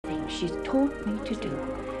she's taught me to do.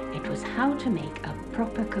 It was how to make a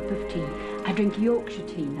proper cup of tea. I drink Yorkshire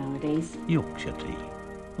tea nowadays. Yorkshire tea,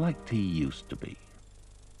 like tea used to be.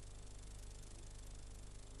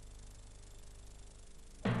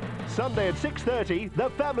 Sunday at 6:30, the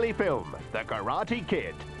family film, The Karate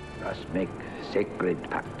Kid. Must make sacred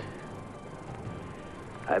pact.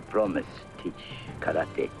 I promise teach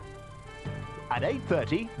karate. At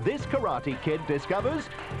 8:30, this Karate Kid discovers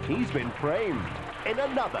he's been framed in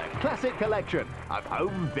another classic collection of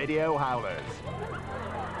home video howlers.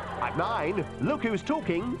 At 9, look who's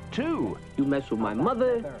talking too. You mess with my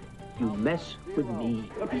mother, you mess with me.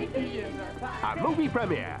 A movie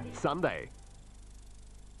premiere, Sunday.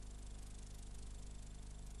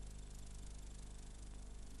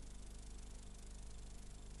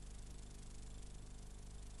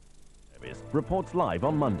 Reports live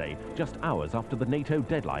on Monday, just hours after the NATO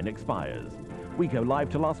deadline expires. We go live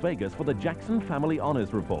to Las Vegas for the Jackson Family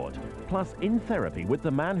Honors Report, plus In Therapy with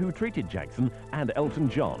the man who treated Jackson and Elton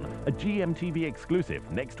John, a GMTV exclusive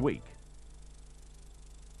next week.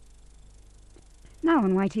 Now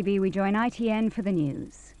on YTV we join ITN for the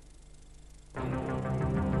news.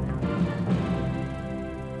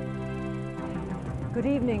 Good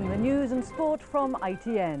evening, the news and sport from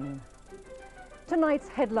ITN. Tonight's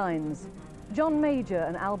headlines. John Major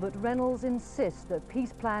and Albert Reynolds insist that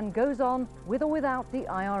peace plan goes on with or without the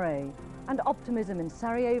IRA, and optimism in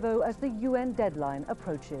Sarajevo as the UN deadline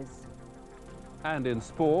approaches. And in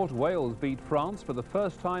sport, Wales beat France for the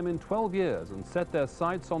first time in 12 years and set their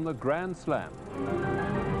sights on the Grand Slam.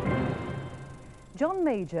 John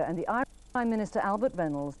Major and the Irish Prime Minister Albert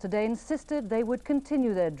Reynolds today insisted they would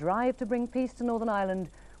continue their drive to bring peace to Northern Ireland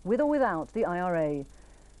with or without the IRA.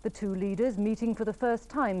 The two leaders, meeting for the first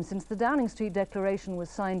time since the Downing Street Declaration was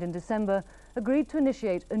signed in December, agreed to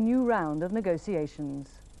initiate a new round of negotiations.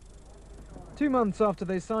 2 months after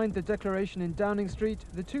they signed the declaration in Downing Street,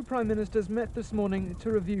 the two Prime Ministers met this morning to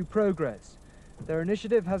review progress. Their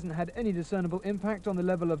initiative hasn't had any discernible impact on the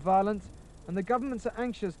level of violence, and the governments are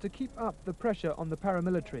anxious to keep up the pressure on the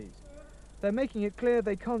paramilitaries. They're making it clear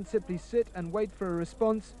they can't simply sit and wait for a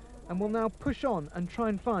response, and will now push on and try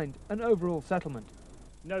and find an overall settlement.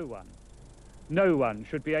 No one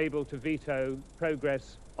should be able to veto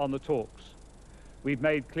progress on the talks. We've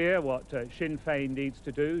made clear what Sinn Féin needs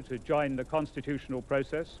to do to join the constitutional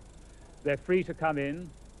process. They're free to come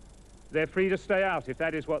in. They're free to stay out if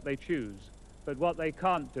that is what they choose. But what they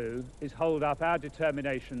can't do is hold up our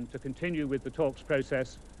determination to continue with the talks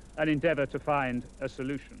process and endeavour to find a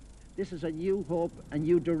solution. This is a new hope, a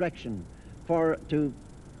new direction to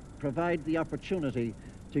provide the opportunity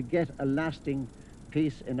to get a lasting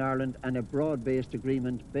peace in Ireland and a broad-based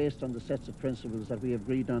agreement based on the sets of principles that we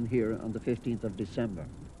agreed on here on the 15th of December.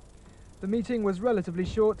 The meeting was relatively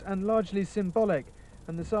short and largely symbolic,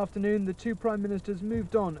 and this afternoon the two Prime Ministers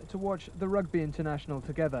moved on to watch the Rugby International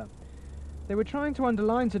together. They were trying to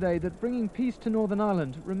underline today that bringing peace to Northern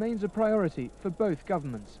Ireland remains a priority for both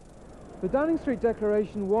governments. The Downing Street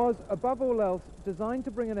Declaration was, above all else, designed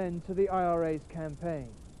to bring an end to the IRA's campaign.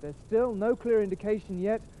 There's still no clear indication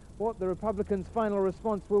yet what the Republicans' final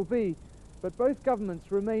response will be, but both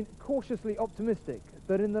governments remain cautiously optimistic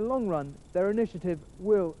that in the long run their initiative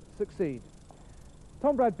will succeed.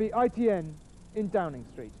 Tom Bradby, ITN, in Downing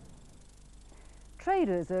Street.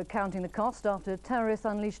 Traders are counting the cost after terrorists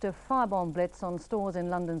unleashed a firebomb blitz on stores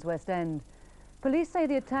in London's West End. Police say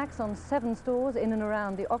the attacks on 7 stores in and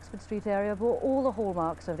around the Oxford Street area bore all the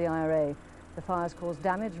hallmarks of the IRA. The fires caused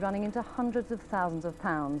damage running into hundreds of thousands of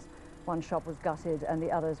pounds. One shop was gutted and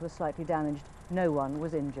the others were slightly damaged. No one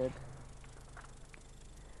was injured.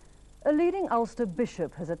 A leading Ulster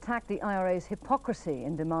bishop has attacked the IRA's hypocrisy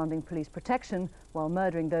in demanding police protection while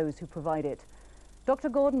murdering those who provide it. Dr.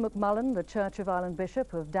 Gordon McMullen, the Church of Ireland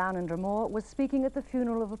Bishop of Down and Dromore, was speaking at the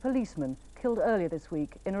funeral of a policeman killed earlier this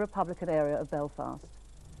week in a Republican area of Belfast.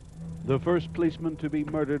 The first policeman to be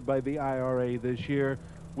murdered by the IRA this year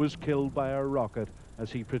was killed by a rocket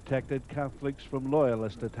as he protected Catholics from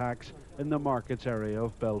loyalist attacks in the markets area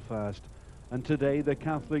of Belfast. And today the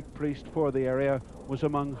Catholic priest for the area was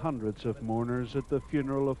among hundreds of mourners at the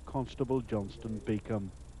funeral of Constable Johnston Beacom.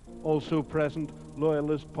 Also present,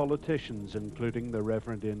 loyalist politicians, including the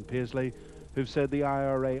Reverend Ian Paisley, who've said the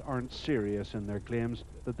IRA aren't serious in their claims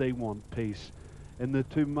that they want peace. In the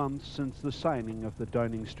 2 months since the signing of the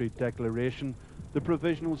Downing Street Declaration, the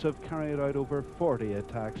Provisionals have carried out over 40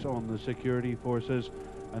 attacks on the security forces,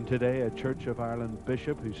 and today a Church of Ireland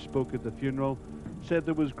bishop who spoke at the funeral said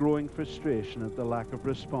there was growing frustration at the lack of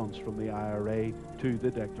response from the IRA to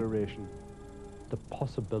the declaration. The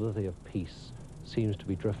possibility of peace seems to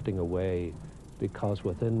be drifting away because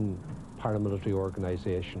within paramilitary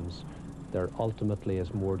organisations there ultimately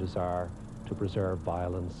is more desire to preserve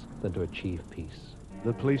violence than to achieve peace.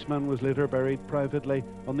 The policeman was later buried privately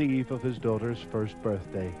on the eve of his daughter's first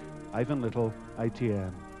birthday. Ivan Little,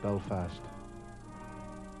 ITN, Belfast.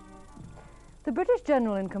 The British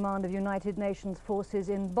General in command of United Nations forces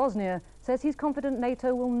in Bosnia says he's confident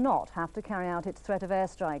NATO will not have to carry out its threat of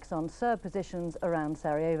airstrikes on Serb positions around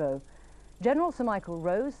Sarajevo. General Sir Michael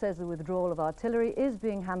Rose says the withdrawal of artillery is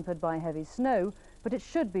being hampered by heavy snow, but it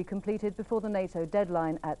should be completed before the NATO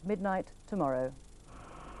deadline at midnight tomorrow.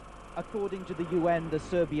 According to the UN, the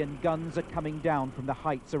Serbian guns are coming down from the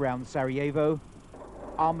heights around Sarajevo.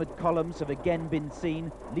 Armoured columns have again been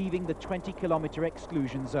seen, leaving the 20-kilometre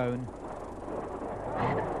exclusion zone.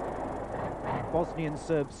 Bosnian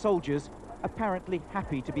Serb soldiers apparently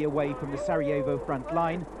happy to be away from the Sarajevo front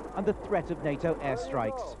line and the threat of NATO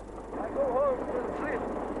airstrikes.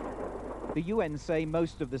 The UN say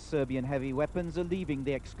most of the Serbian heavy weapons are leaving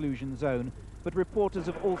the exclusion zone, but reporters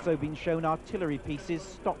have also been shown artillery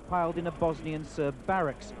pieces stockpiled in a Bosnian Serb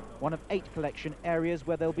barracks, one of 8 collection areas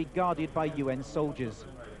where they'll be guarded by UN soldiers.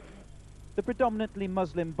 The predominantly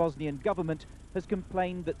Muslim Bosnian government has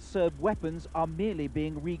complained that Serb weapons are merely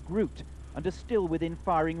being regrouped and are still within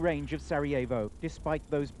firing range of Sarajevo. Despite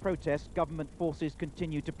those protests, government forces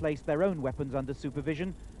continue to place their own weapons under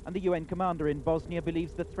supervision, and the UN commander in Bosnia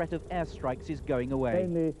believes the threat of airstrikes is going away.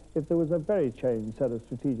 Mainly, if there was a very changed set of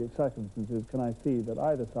strategic circumstances, can I see that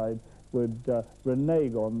either side would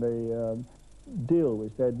renege on the deal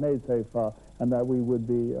which they had made so far, and that we would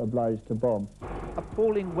be obliged to bomb.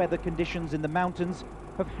 Appalling weather conditions in the mountains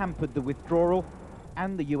have hampered the withdrawal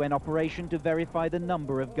and the UN operation to verify the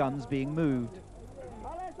number of guns being moved.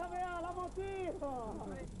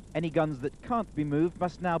 Any guns that can't be moved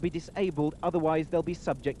must now be disabled, otherwise they'll be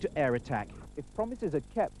subject to air attack. If promises are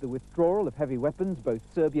kept, the withdrawal of heavy weapons, both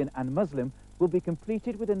Serbian and Muslim, will be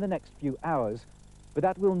completed within the next few hours. But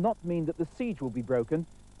that will not mean that the siege will be broken,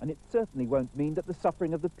 and it certainly won't mean that the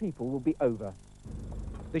suffering of the people will be over.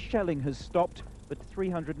 The shelling has stopped, but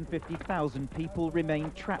 350,000 people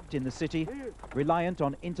remain trapped in the city, reliant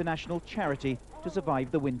on international charity to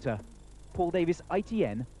survive the winter. Paul Davis,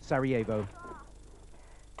 ITN, Sarajevo.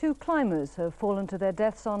 2 climbers have fallen to their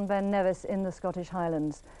deaths on Ben Nevis in the Scottish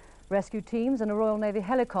Highlands. Rescue teams and a Royal Navy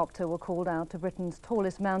helicopter were called out to Britain's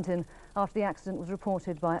tallest mountain after the accident was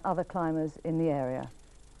reported by other climbers in the area.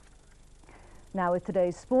 Now with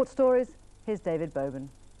today's sports stories, here's David Boban.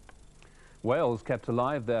 Wales kept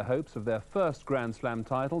alive their hopes of their first Grand Slam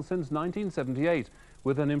title since 1978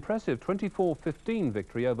 with an impressive 24-15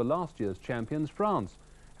 victory over last year's champions France.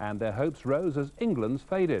 And their hopes rose as England's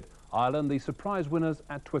faded. Ireland the surprise winners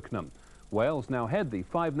at Twickenham. Wales now head the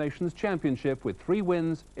Five Nations Championship with 3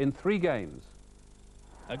 wins in 3 games.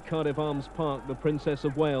 At Cardiff Arms Park, the Princess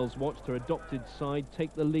of Wales watched her adopted side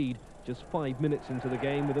take the lead just 5 minutes into the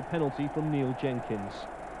game with a penalty from Neil Jenkins.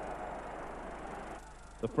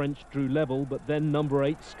 The French drew level, but then number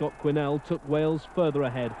 8, Scott Quinnell, took Wales further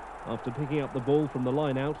ahead. After picking up the ball from the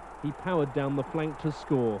line-out, he powered down the flank to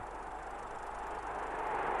score.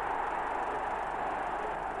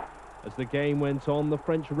 As the game went on, the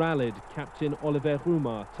French rallied, captain Olivier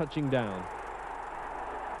Roumar touching down.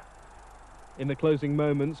 In the closing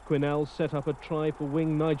moments, Quinnell set up a try for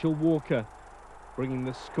wing Nigel Walker, bringing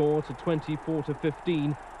the score to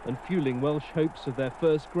 24-15 and fueling Welsh hopes of their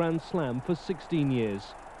first Grand Slam for 16 years.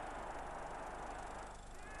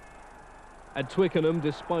 At Twickenham,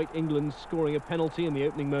 despite England scoring a penalty in the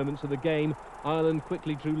opening moments of the game, Ireland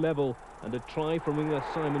quickly drew level, and a try from winger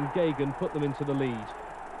Simon Gagan put them into the lead.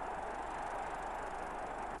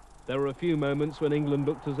 There were a few moments when England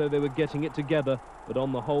looked as though they were getting it together, but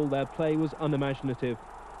on the whole their play was unimaginative.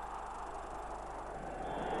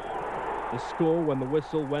 The score when the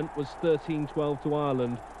whistle went was 13-12 to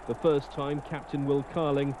Ireland, the first time captain Will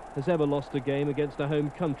Carling has ever lost a game against a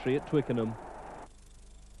home country at Twickenham.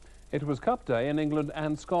 It was Cup Day in England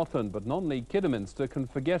and Scotland, but non-league Kidderminster can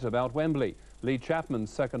forget about Wembley. Lee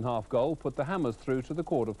Chapman's second-half goal put the Hammers through to the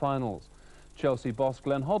quarter-finals. Chelsea boss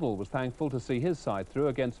Glenn Hoddle was thankful to see his side through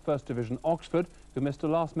against First Division Oxford, who missed a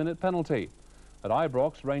last-minute penalty. At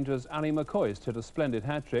Ibrox, Rangers' Ali McCoist hit a splendid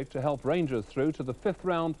hat-trick to help Rangers through to the 5th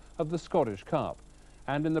round of the Scottish Cup.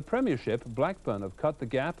 And in the Premiership, Blackburn have cut the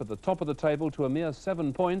gap at the top of the table to a mere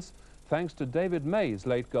 7 points, thanks to David May's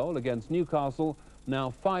late goal against Newcastle, now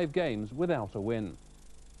 5 games without a win.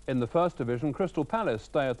 In the First Division, Crystal Palace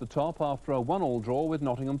stay at the top after a 1-1 draw with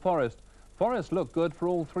Nottingham Forest. Forest looked good for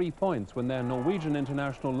all 3 points when their Norwegian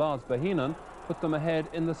international Lars Bohinen put them ahead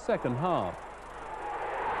in the second half.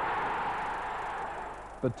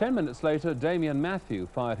 But 10 minutes later, Damian Matthew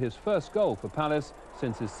fired his first goal for Palace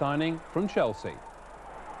since his signing from Chelsea.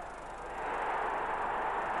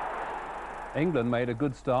 England made a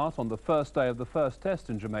good start on the first day of the first test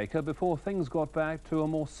in Jamaica before things got back to a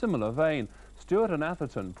more similar vein. Stewart and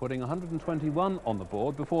Atherton putting 121 on the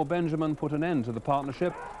board before Benjamin put an end to the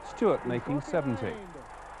partnership, Stewart making 70.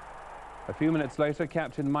 A few minutes later,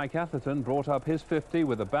 captain Mike Atherton brought up his 50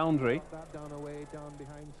 with a boundary,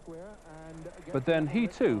 but then he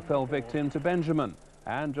too fell victim to Benjamin,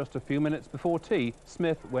 and just a few minutes before tea,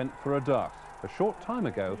 Smith went for a duck. A short time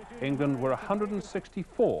ago, England were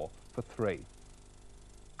 164 for 3.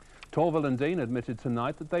 Torvill and Dean admitted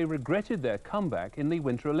tonight that they regretted their comeback in the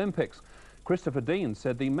Winter Olympics. Christopher Dean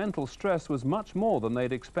said the mental stress was much more than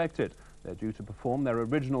they'd expected. They're due to perform their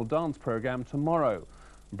original dance programme tomorrow.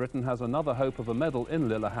 Britain has another hope of a medal in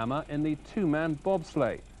Lillehammer in the two-man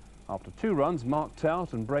bobsleigh. After 2 runs, Mark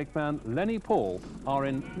Tout and brakeman Lenny Paul are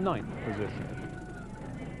in 9th position.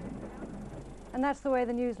 And that's the way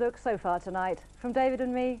the news looks so far tonight. From David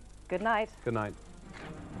and me, good night. Good night.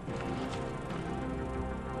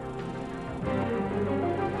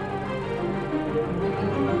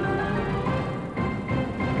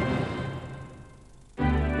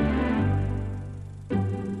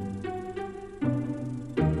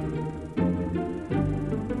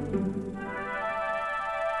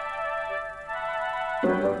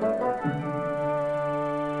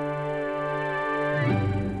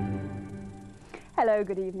 Hello,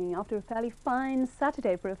 good evening. After a fairly fine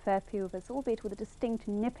Saturday for a fair few of us, albeit with a distinct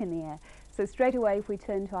nip in the air. So straight away, if we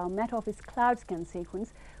turn to our Met Office cloud scan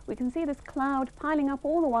sequence, we can see this cloud piling up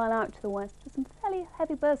all the while out to the west with some fairly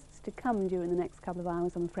heavy bursts to come during the next couple of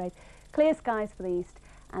hours, I'm afraid. Clear skies for the east,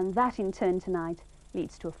 and that in turn tonight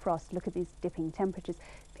leads to a frost. Look at these dipping temperatures.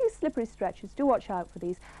 A few slippery stretches, do watch out for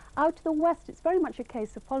these. Out to the west, it's very much a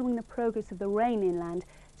case of following the progress of the rain inland,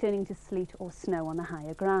 turning to sleet or snow on the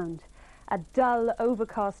higher ground. A dull,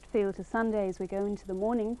 overcast feel to Sunday as we go into the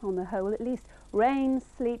morning, on the whole at least. Rain,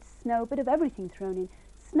 sleet, snow, a bit of everything thrown in.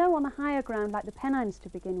 Snow on the higher ground like the Pennines to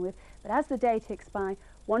begin with, but as the day ticks by,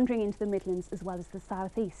 wandering into the Midlands as well as the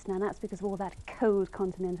southeast. Now that's because of all that cold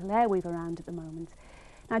continental air we've around at the moment.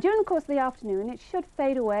 Now during the course of the afternoon it should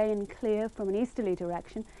fade away and clear from an easterly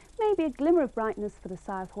direction, maybe a glimmer of brightness for the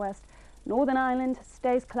southwest. Northern Ireland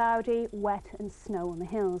stays cloudy, wet and snow on the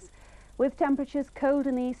hills. With temperatures cold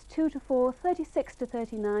in the east 2 to 4, 36 to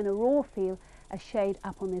 39, a raw feel, a shade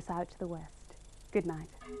up on this out to the west. Good night.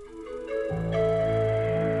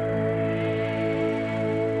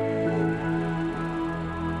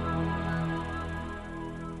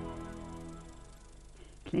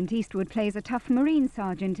 Clint Eastwood plays a tough Marine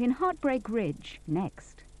sergeant in Heartbreak Ridge,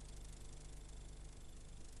 next.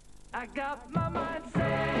 I got my mind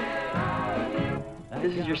set on you.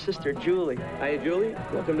 This is your sister, Julie. Hi, Julie.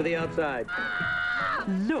 Welcome to the outside.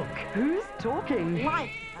 Look, who's talking? Like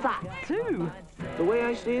that, too. The way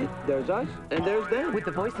I see it, there's us and there's them. With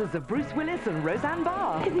the voices of Bruce Willis and Roseanne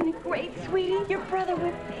Barr. Isn't it great, sweetie? Your brother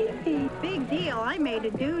with Phoebe. Big deal. I made a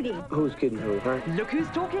duty. Who's kidding who, huh? Look who's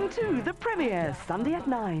talking, too. The premiere, Sunday at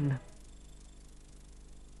 9.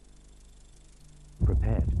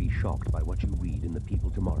 Prepare to be shocked by what you read in The People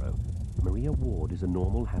tomorrow. Maria Ward is a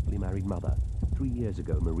normal, happily married mother. 3 years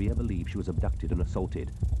ago, Maria believed she was abducted and assaulted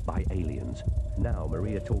by aliens. Now,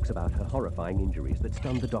 Maria talks about her horrifying injuries that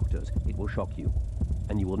stunned the doctors. It will shock you.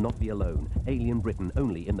 And you will not be alone. Alien Britain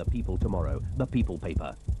only in The People tomorrow. The People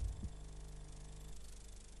paper.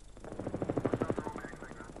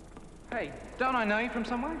 Hey, don't I know you from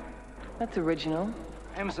somewhere? That's original.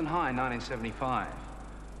 Emerson High, 1975.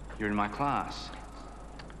 You're in my class.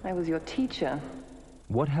 I was your teacher.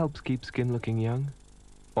 What helps keep skin looking young?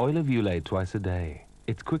 Oil of Ulay twice a day.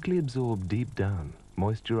 It's quickly absorbed deep down,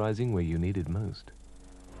 moisturizing where you need it most.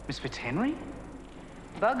 Miss Fitzhenry?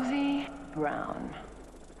 Bugsy Brown.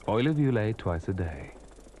 Oil of Ulay twice a day.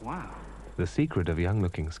 Wow. The secret of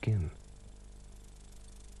young-looking skin.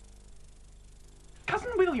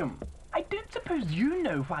 Cousin William, I don't suppose you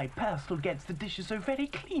know why Purcell gets the dishes so very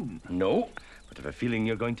clean. No, but I've a feeling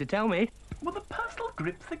you're going to tell me. Well, the Purcell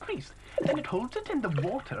grips the grease, then it holds it in the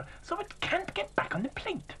water so it can't get back on the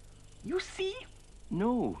plate. You see?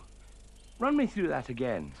 No. Run me through that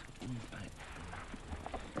again.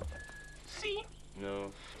 See?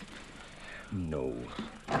 No. No.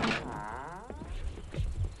 Well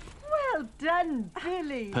done,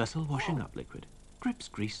 Billy. Purcell washing up liquid. Grips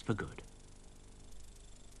grease for good.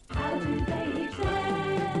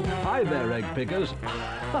 Hi there, egg pickers.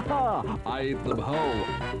 Ha ha! I eat them whole.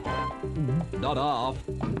 Not half.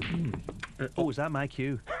 Oh, is that my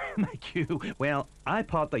cue? My cue. Well, I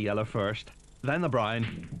pot the yellow first, then the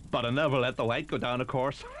brown, but I never let the light go down, of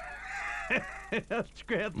course. That's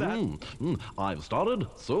great, that. I've started,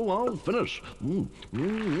 so I'll finish. Am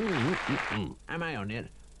I on yet?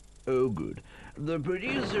 Oh, good. The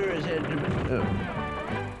producer has had to... Oh.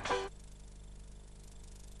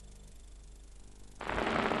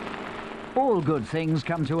 All good things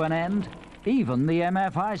come to an end, even the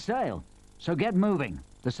MFI sale. So get moving.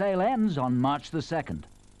 The sale ends on March the 2nd.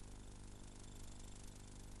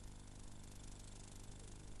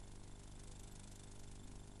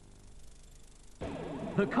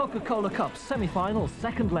 The Coca-Cola Cup semi-final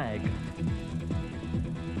second leg.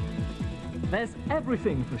 There's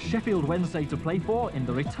everything for Sheffield Wednesday to play for in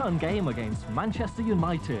the return game against Manchester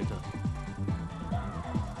United.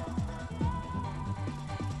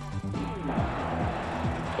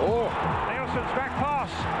 Oh, Nielsen's back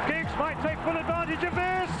pass. Giggs might take full advantage of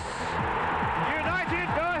this. United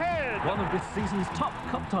go ahead. One of this season's top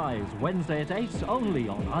cup ties, Wednesday at 8, only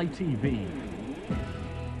on ITV.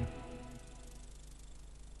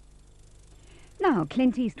 Now,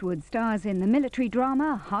 Clint Eastwood stars in the military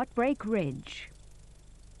drama Heartbreak Ridge.